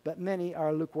prayer, but many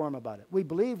are lukewarm about it. We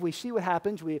believe, we see what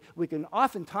happens. We can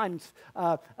oftentimes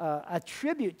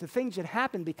attribute the things that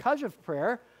happen because of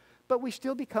prayer, but we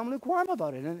still become lukewarm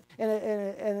about it. And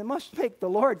it must make the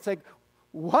Lord think,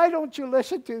 why don't you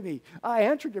listen to me? I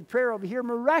answered your prayer over here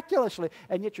miraculously,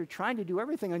 and yet you're trying to do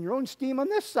everything on your own steam on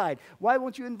this side. Why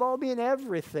won't you involve me in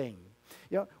everything?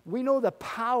 We know the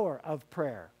power of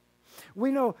prayer.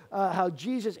 We know how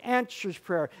Jesus answers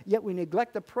prayer, yet we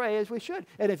neglect to pray as we should.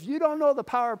 And if you don't know the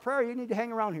power of prayer, you need to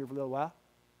hang around here for a little while.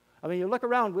 I mean, you look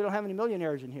around, we don't have any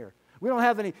millionaires in here. We don't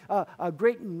have any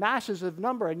great masses of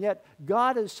number, and yet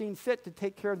God has seen fit to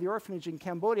take care of the orphanage in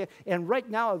Cambodia, and right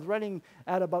now is running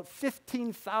at about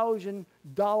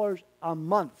 $15,000 a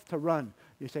month to run.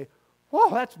 You say,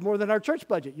 whoa, that's more than our church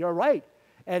budget. You're right.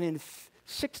 And in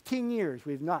 16 years,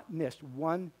 we've not missed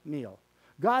one meal.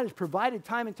 God has provided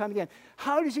time and time again.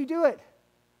 How does he do it?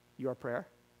 Your prayer.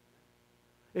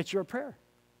 It's your prayer.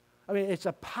 I mean, it's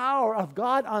a power of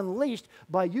God unleashed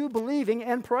by you believing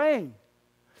and praying.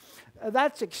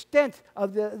 That's the extent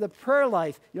of the prayer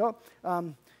life.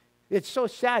 It's so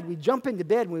sad. We jump into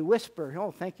bed and we whisper,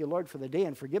 oh, thank you, Lord, for the day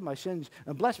and forgive my sins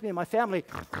and bless me and my family.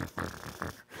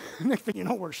 Next thing you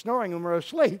know, we're snoring and we're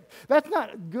asleep. That's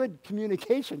not good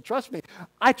communication. Trust me.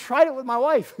 I tried it with my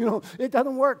wife. It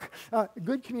doesn't work.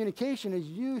 Good communication is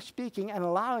you speaking and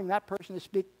allowing that person to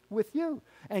speak with you.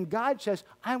 And God says,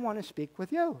 I want to speak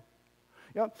with you.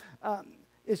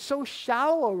 it's so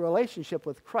shallow a relationship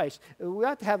with Christ. We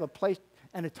have to have a place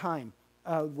and a time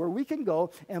where we can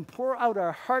go and pour out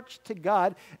our hearts to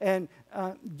God and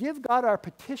give God our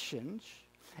petitions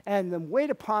and then wait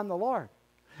upon the Lord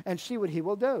and see what He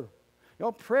will do. You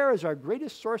know, prayer is our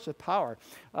greatest source of power.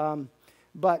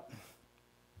 But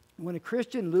when a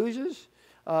Christian loses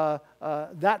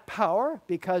that power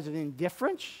because of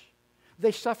indifference,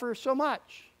 they suffer so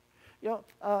much. You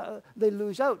know, they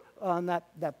lose out on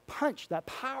that punch, that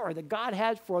power that God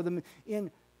has for them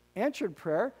in answered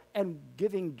prayer and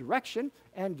giving direction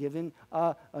and giving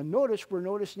a notice where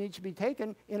notice needs to be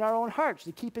taken in our own hearts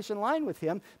to keep us in line with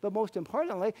Him. But most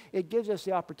importantly, it gives us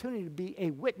the opportunity to be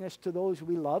a witness to those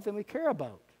we love and we care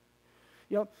about.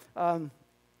 You know,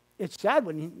 it's sad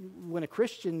when a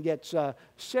Christian gets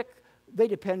sick, they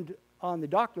depend on the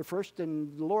doctor first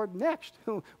and the Lord next.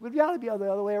 We ought to be the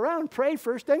other way around. Pray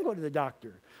first, then go to the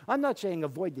doctor. I'm not saying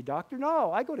avoid the doctor.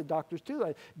 No, I go to doctors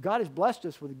too. God has blessed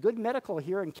us with good medical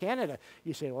here in Canada.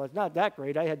 You say, well, it's not that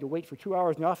great. I had to wait for 2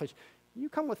 hours in the office. You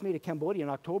come with me to Cambodia in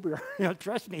October.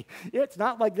 Trust me, it's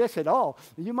not like this at all.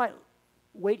 You might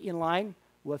wait in line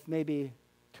with maybe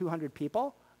 200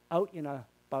 people out in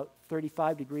about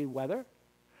 35-degree weather,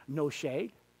 no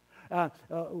shade.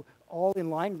 All in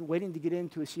line waiting to get in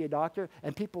to see a doctor,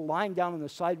 and people lying down on the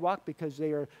sidewalk because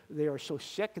they are so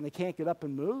sick and they can't get up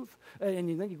and move.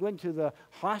 And then you go into the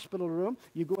hospital room,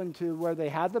 you go into where they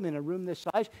have them in a room this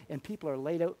size, and people are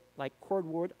laid out like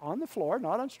cordwood on the floor,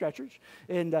 not on stretchers,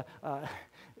 and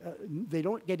they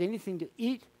don't get anything to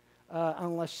eat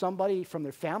unless somebody from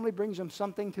their family brings them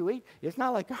something to eat. It's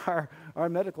not like our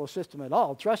medical system at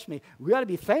all. Trust me, we ought to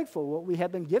be thankful what we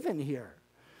have been given here.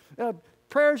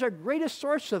 Prayer is our greatest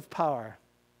source of power.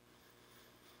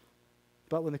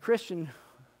 But when the Christian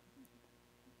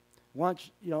wants,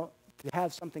 to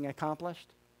have something accomplished,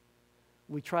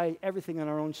 we try everything on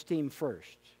our own steam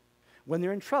first. When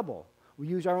they're in trouble, we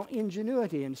use our own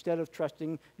ingenuity instead of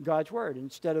trusting God's word,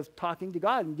 instead of talking to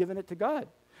God and giving it to God.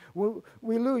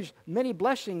 We lose many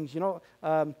blessings.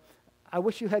 I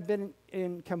wish you had been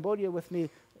in Cambodia with me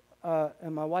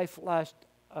and my wife last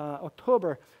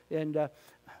October, and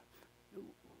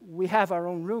we have our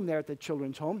own room there at the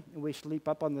children's home. We sleep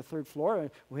up on the 3rd floor. And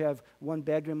we have one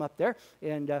bedroom up there.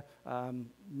 And a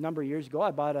number of years ago, I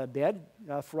bought a bed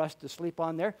for us to sleep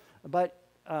on there. But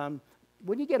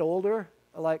when you get older,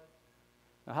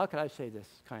 how can I say this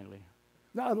kindly?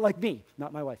 No, like me,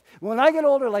 not my wife. When I get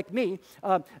older like me,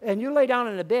 and you lay down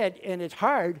in a bed and it's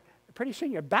hard, pretty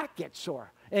soon your back gets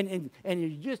sore. And you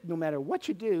just, no matter what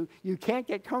you do, you can't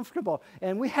get comfortable.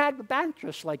 And we had a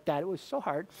mattress like that. It was so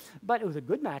hard, but it was a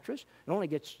good mattress. It only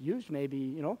gets used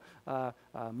maybe, a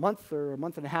month or a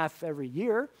month and a half every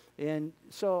year. And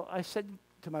so I said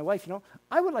to my wife,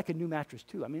 I would like a new mattress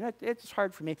too. I mean, it's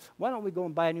hard for me. Why don't we go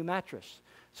and buy a new mattress?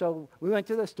 So we went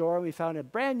to the store and we found a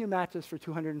brand new mattress for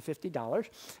 $250.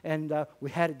 And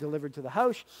we had it delivered to the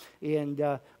house. And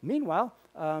meanwhile,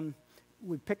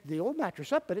 we picked the old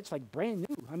mattress up, but it's like brand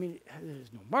new. I mean,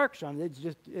 there's no marks on it.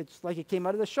 It's like it came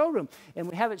out of the showroom. And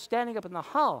we have it standing up in the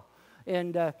hall.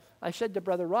 And I said to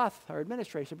Brother Roth, our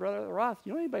administrator, I said, Brother Roth,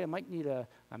 anybody that might need a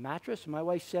mattress? And my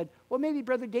wife said, well, maybe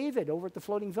Brother David over at the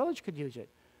Floating Village could use it.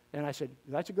 And I said,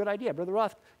 that's a good idea. Brother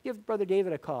Roth, give Brother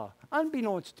David a call.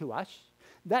 Unbeknownst to us,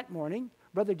 that morning,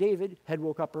 Brother David had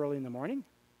woke up early in the morning,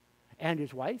 and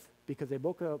his wife, because they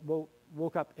woke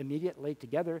up immediately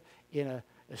together in a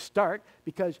start,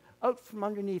 because out from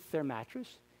underneath their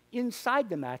mattress, inside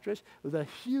the mattress, was a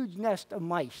huge nest of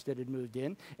mice that had moved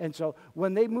in. And so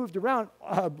when they moved around,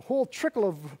 a whole trickle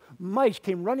of mice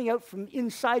came running out from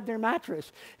inside their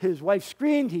mattress. His wife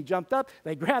screamed. He jumped up.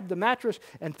 They grabbed the mattress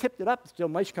and tipped it up. Still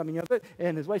mice coming out of it.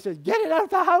 And his wife says, get it out of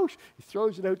the house. He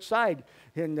throws it outside.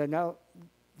 And now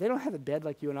they don't have a bed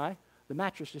like you and I. The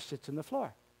mattress just sits on the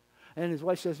floor. And his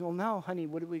wife says, well, now, honey,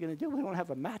 what are we going to do? We don't have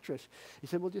a mattress. He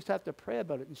said, we'll just have to pray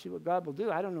about it and see what God will do.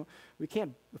 I don't know. We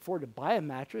can't afford to buy a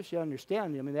mattress. You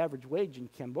understand. I mean, the average wage in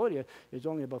Cambodia is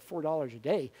only about $4 a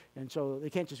day. And so they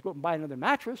can't just go out and buy another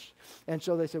mattress. And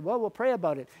so they said, well, we'll pray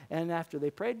about it. And after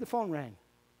they prayed, the phone rang.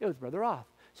 It was Brother Roth.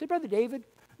 I said, Brother David,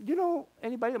 do you know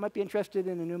anybody that might be interested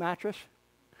in a new mattress?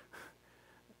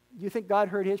 Do you think God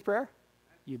heard his prayer?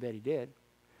 You bet he did.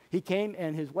 He came,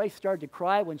 and his wife started to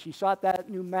cry when she saw that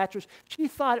new mattress. She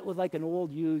thought it was like an old,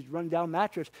 used, run-down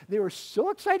mattress. They were so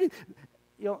excited.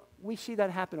 We see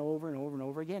that happen over and over and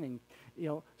over again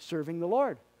in, serving the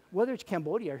Lord. Whether it's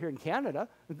Cambodia or here in Canada,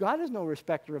 God is no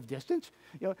respecter of distance.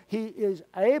 He is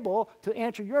able to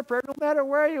answer your prayer no matter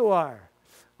where you are.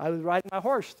 I was riding my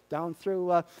horse down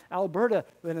through Alberta,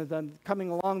 and as I'm coming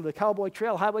along the Cowboy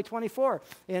Trail, Highway 24,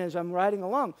 and as I'm riding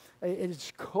along,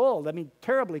 it's cold. I mean,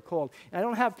 terribly cold. And I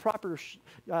don't have proper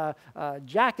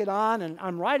jacket on, and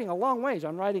I'm riding a long ways.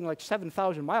 I'm riding like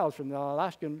 7,000 miles from the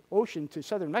Alaskan Ocean to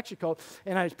southern Mexico,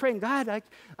 and I was praying, God,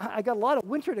 I got a lot of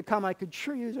winter to come. I could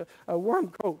sure use a warm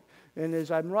coat. And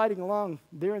as I'm riding along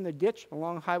there in the ditch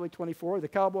along Highway 24, the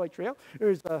Cowboy Trail,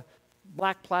 there's a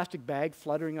black plastic bag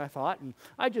fluttering, I thought, and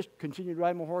I just continued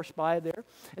riding my horse by there.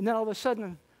 And then all of a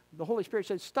sudden, the Holy Spirit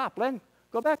said, stop, Len,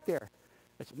 go back there.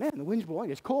 I said, man, the wind's blowing,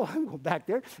 it's cold, I'm going back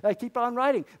there. I keep on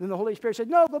riding. Then the Holy Spirit said,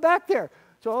 no, go back there.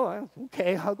 So,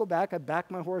 okay, I'll go back. I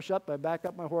back my horse up, I back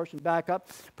up my horse and back up.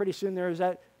 Pretty soon there's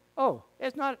that, oh,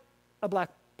 it's not a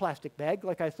black plastic bag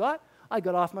like I thought. I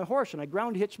got off my horse, and I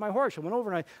ground hitched my horse. I went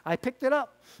over, and I picked it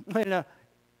up. And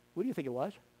what do you think it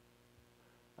was?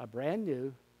 A brand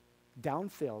new,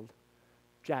 down-filled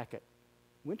jacket,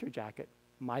 winter jacket,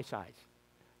 my size.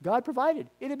 God provided.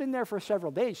 It had been there for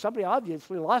several days. Somebody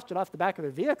obviously lost it off the back of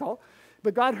their vehicle,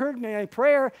 but God heard my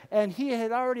prayer, and he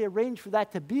had already arranged for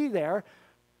that to be there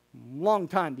a long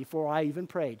time before I even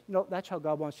prayed. You know, that's how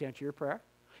God wants to answer your prayer.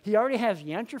 He already has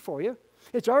the answer for you.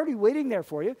 It's already waiting there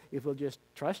for you if we'll just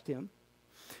trust him.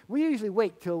 We usually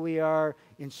wait till we are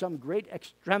in some great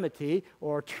extremity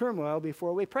or turmoil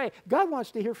before we pray. God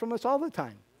wants to hear from us all the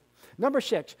time. Number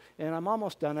 6, and I'm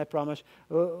almost done, I promise.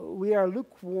 We are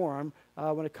lukewarm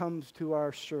when it comes to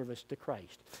our service to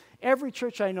Christ. Every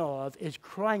church I know of is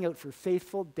crying out for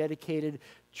faithful, dedicated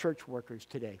church workers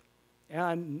today.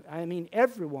 And I mean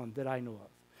everyone that I know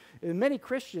of. And many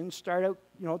Christians start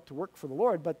out, to work for the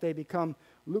Lord, but they become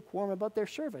lukewarm about their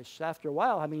service. After a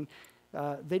while,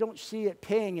 they don't see it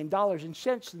paying in dollars and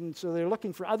cents, and so they're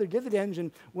looking for other dividends,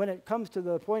 and when it comes to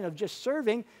the point of just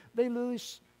serving, they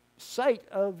lose sight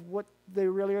of what they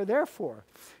really are there for.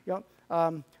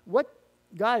 What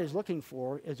God is looking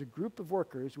for is a group of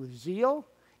workers with zeal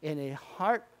and a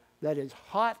heart that is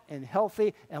hot and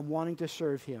healthy and wanting to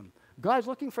serve him. God's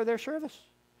looking for their service.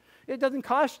 It doesn't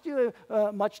cost you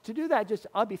much to do that. Just,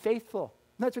 I'll be faithful.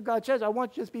 That's what God says. I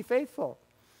want you to be faithful.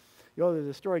 There's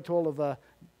a story told of a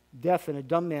deaf and a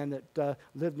dumb man that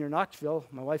lived near Knoxville.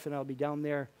 My wife and I will be down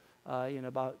there in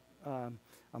about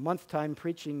a month time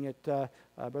preaching at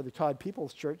Brother Todd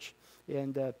Peoples' church.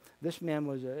 And this man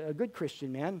was a good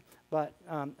Christian man, but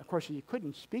of course he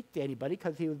couldn't speak to anybody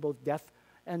because he was both deaf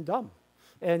and dumb.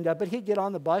 And but he'd get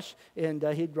on the bus and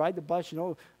he'd ride the bus,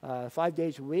 5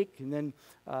 days a week. And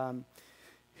then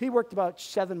he worked about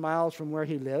 7 miles from where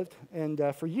he lived, and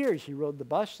for years he rode the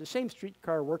bus. The same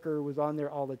streetcar worker was on there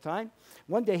all the time.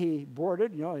 One day he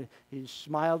boarded, he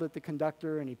smiled at the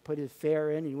conductor, and he put his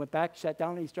fare in, and he went back, sat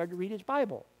down, and he started to read his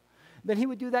Bible. Then he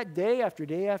would do that day after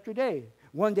day after day.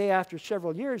 One day after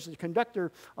several years, the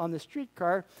conductor on the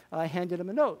streetcar handed him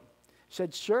a note.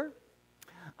 Said, "Sir,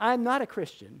 I'm not a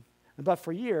Christian, but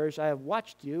for years I have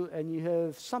watched you, and you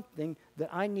have something that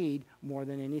I need more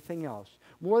than anything else.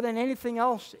 More than anything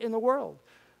else in the world.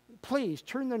 Please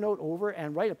turn the note over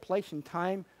and write a place and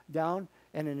time down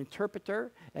and an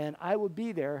interpreter, and I will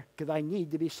be there because I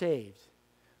need to be saved."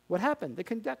 What happened? The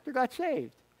conductor got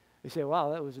saved. They say, wow,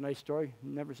 that was a nice story.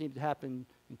 Never seemed to happen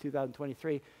in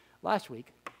 2023. Last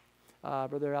week,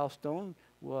 Brother Al Stone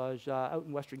was out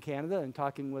in Western Canada and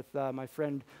talking with my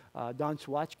friend Don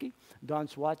Swatsky. Don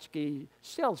Swatsky,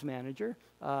 sales manager,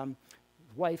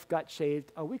 wife got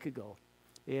saved a week ago.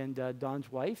 And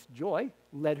Don's wife, Joy,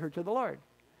 led her to the Lord.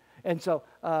 And so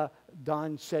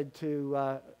Don said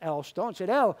to Al Stone,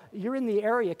 said, "Al, you're in the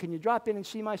area. Can you drop in and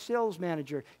see my sales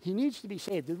manager? He needs to be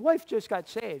saved. His wife just got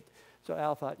saved." So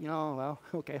Al thought, well,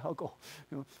 okay, I'll go.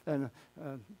 And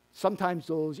sometimes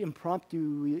those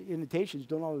impromptu invitations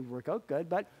don't always work out good,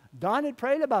 but Don had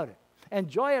prayed about it, and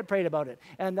Joy had prayed about it,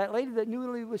 and that lady that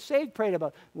newly was saved prayed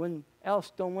about it. When Al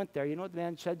Stone went there, you know what the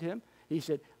man said to him? He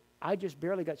said, "I just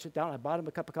barely got to sit down. I bought him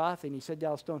a cup of coffee," and he said to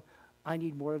Al Stone, "I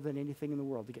need more than anything in the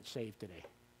world to get saved today."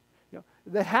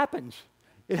 That happens.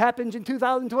 It happens in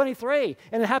 2023,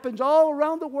 and it happens all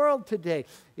around the world today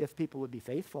if people would be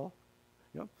faithful.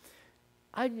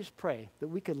 I just pray that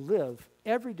we could live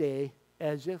every day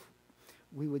as if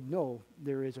we would know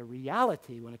there is a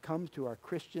reality when it comes to our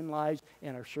Christian lives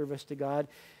and our service to God,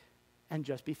 and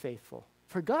just be faithful.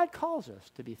 For God calls us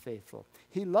to be faithful.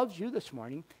 He loves you this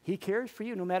morning. He cares for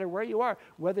you no matter where you are,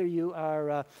 whether you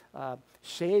are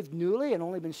saved newly and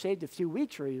only been saved a few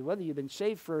weeks, or whether you've been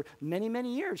saved for many,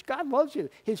 many years. God loves you.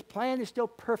 His plan is still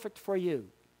perfect for you.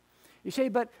 You say,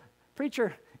 "But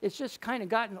preacher, it's just kind of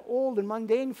gotten old and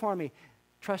mundane for me."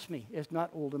 Trust me, it's not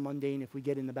old and mundane if we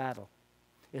get in the battle.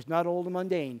 is not old and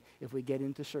mundane if we get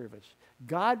into service.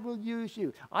 God will use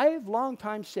you. I have long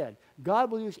time said,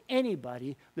 God will use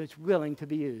anybody that's willing to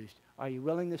be used. Are you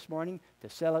willing this morning to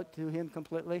sell out to him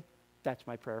completely? That's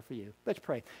my prayer for you. Let's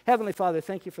pray. Heavenly Father,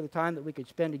 thank you for the time that we could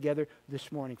spend together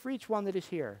this morning, for each one that is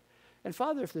here. And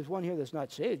Father, if there's one here that's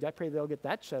not saved, I pray they'll get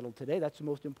that settled today. That's the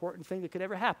most important thing that could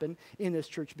ever happen in this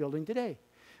church building today.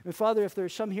 And Father, if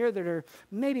there's some here that are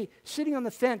maybe sitting on the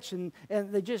fence and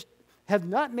they just have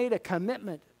not made a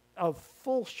commitment of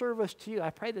full service to you, I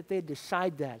pray that they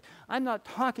decide that. I'm not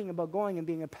talking about going and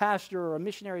being a pastor or a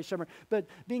missionary somewhere, but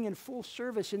being in full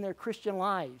service in their Christian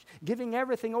lives, giving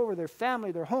everything over, their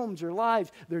family, their homes, their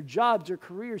lives, their jobs, their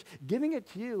careers, giving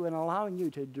it to you and allowing you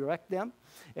to direct them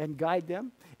and guide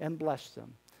them and bless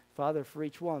them. Father, for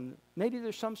each one, maybe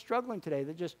there's some struggling today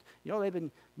that just, they've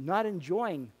been not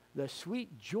enjoying the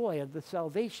sweet joy of the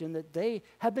salvation that they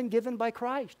have been given by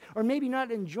Christ. Or maybe not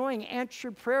enjoying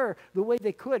answered prayer the way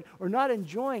they could. Or not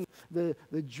enjoying the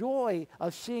joy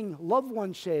of seeing loved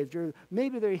ones saved. Or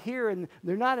maybe they're here and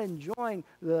they're not enjoying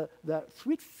the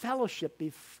sweet fellowship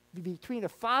between a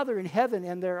Father in heaven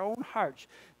and their own hearts.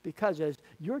 Because as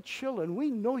your children,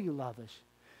 we know you love us.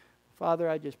 Father,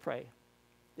 I just pray,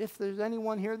 if there's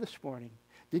anyone here this morning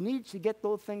that needs to get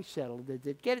those things settled,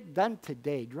 that get it done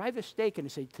today. Drive a stake and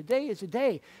say, today is the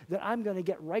day that I'm going to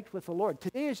get right with the Lord.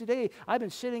 Today is the day I've been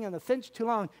sitting on the fence too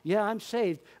long. Yeah, I'm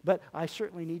saved, but I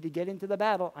certainly need to get into the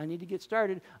battle. I need to get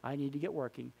started. I need to get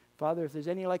working. Father, if there's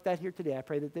any like that here today, I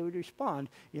pray that they would respond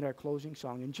in our closing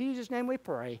song. In Jesus' name we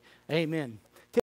pray. Amen.